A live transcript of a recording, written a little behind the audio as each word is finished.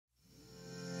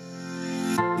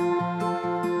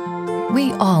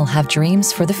We all have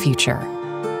dreams for the future.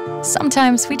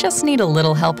 Sometimes we just need a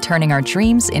little help turning our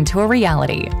dreams into a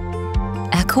reality.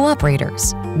 At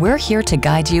Cooperators, we're here to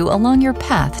guide you along your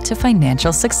path to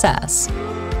financial success.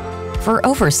 For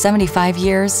over 75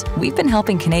 years, we've been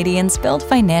helping Canadians build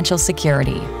financial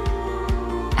security.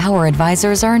 Our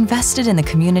advisors are invested in the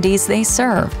communities they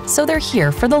serve, so they're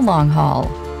here for the long haul.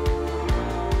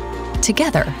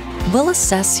 Together, we'll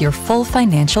assess your full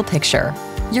financial picture,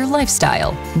 your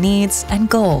lifestyle, needs, and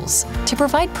goals to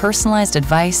provide personalized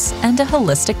advice and a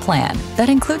holistic plan that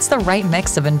includes the right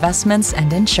mix of investments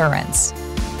and insurance.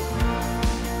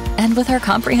 And with our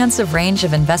comprehensive range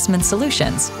of investment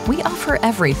solutions, we offer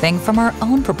everything from our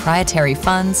own proprietary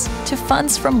funds to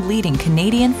funds from leading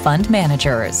Canadian fund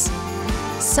managers.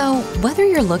 So, whether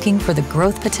you're looking for the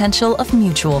growth potential of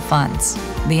mutual funds,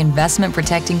 the investment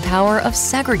protecting power of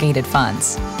segregated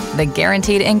funds, the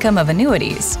guaranteed income of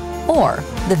annuities, or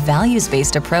the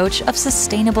values-based approach of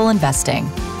sustainable investing,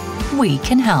 we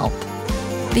can help.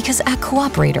 Because at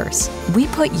Cooperators, we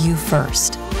put you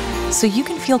first, so you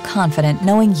can feel confident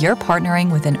knowing you're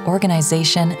partnering with an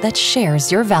organization that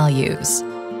shares your values.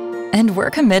 And we're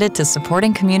committed to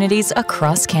supporting communities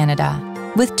across Canada,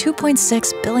 with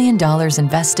 $2.6 billion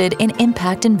invested in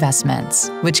impact investments,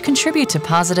 which contribute to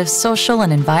positive social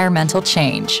and environmental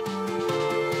change.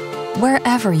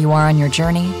 Wherever you are on your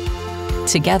journey,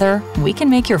 together we can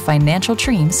make your financial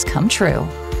dreams come true.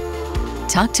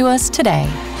 Talk to us today.